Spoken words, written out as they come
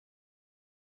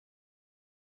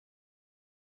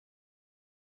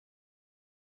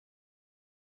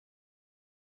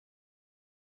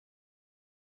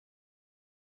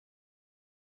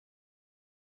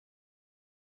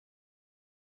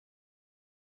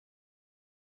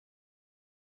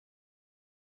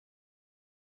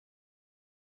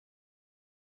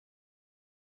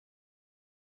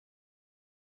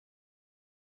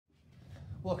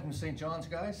Welcome to St. John's,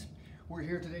 guys. We're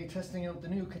here today testing out the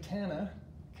new Katana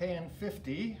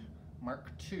KN50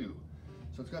 Mark II.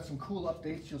 So it's got some cool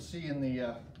updates. You'll see in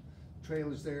the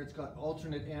trailers there, it's got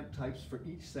alternate amp types for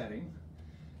each setting.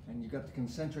 And you've got the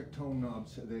concentric tone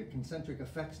knobs, the concentric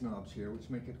effects knobs here, which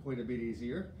make it quite a bit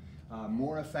easier.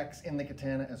 More effects in the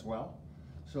Katana as well.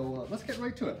 So let's get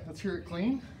right to it. Let's hear it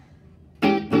clean.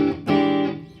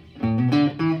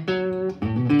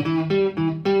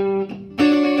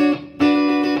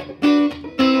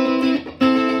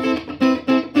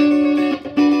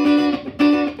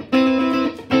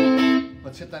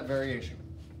 Let's hit that variation.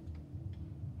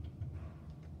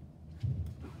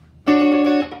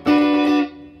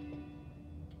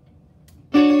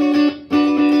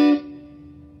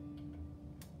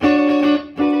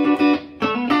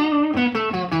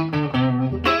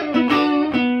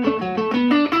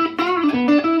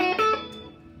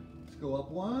 Let's go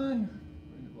up one,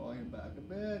 bring the volume back a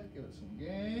bit, give it some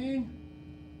gain.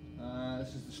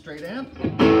 This is the straight amp.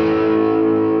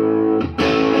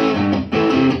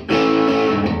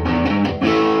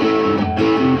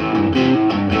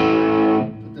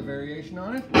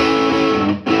 On it.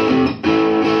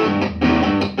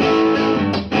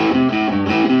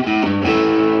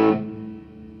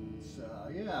 So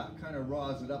yeah, kind of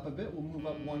raws it up a bit. We'll move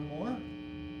up one more.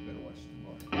 Better watch the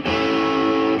bar.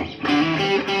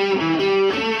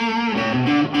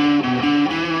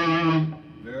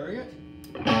 Vary it.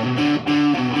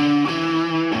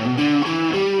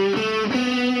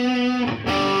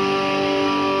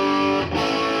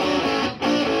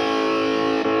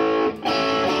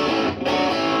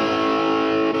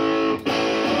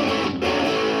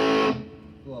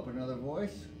 Another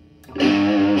voice.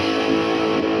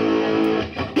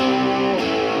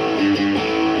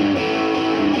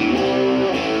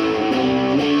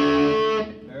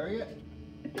 Vary it.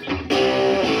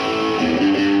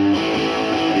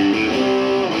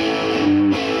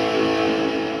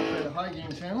 Try the high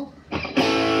gain channel.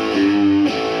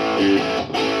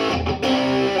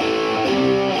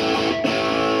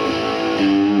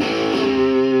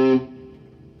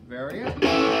 Vary it.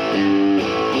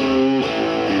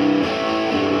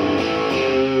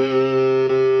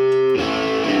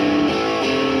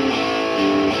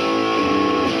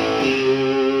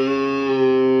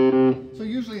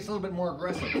 Usually it's a little bit more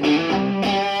aggressive.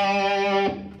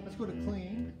 Let's go to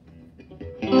clean.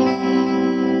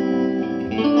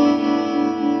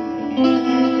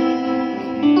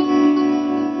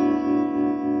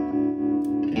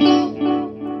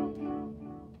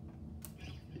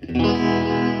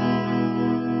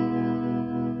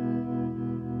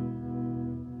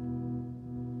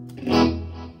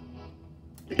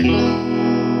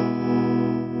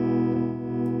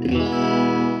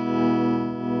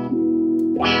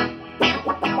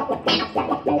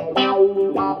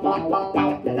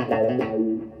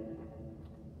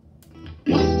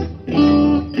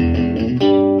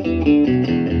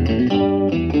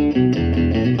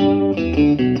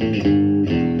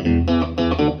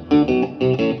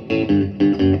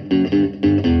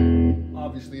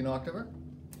 Obviously an octaver.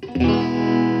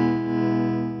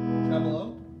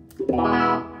 Tremolo.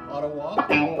 Auto walk.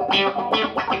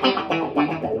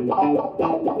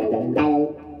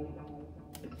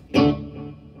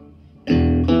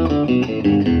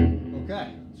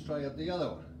 Okay, let's try out the other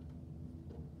one.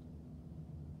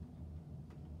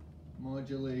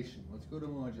 Modulation. Let's go to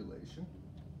modulation.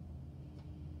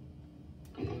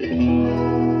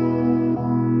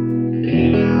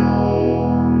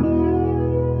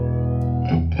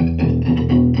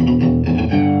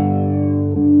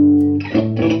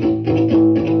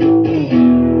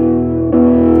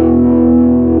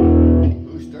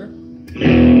 Booster.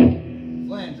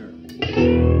 Flanger.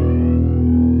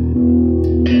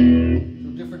 So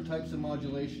different types of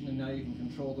modulation, and now you can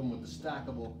control them with the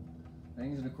stackable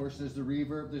things. And of course there's the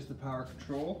reverb, there's the power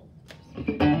control. So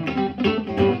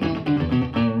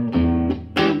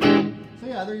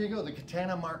yeah, there you go, the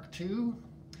Katana Mark II.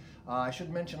 I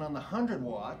should mention on the 100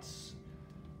 watts,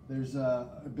 there's an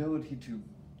ability to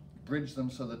bridge them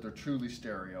so that they're truly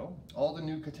stereo. All the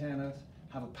new Katanas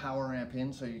have a power amp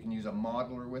in, so you can use a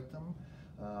modeler with them.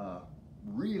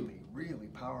 Really, really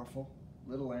powerful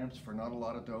little amps for not a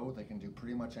lot of dough. They can do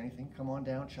pretty much anything. Come on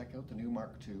down, check out the new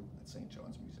Mark II at St.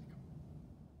 John's Music.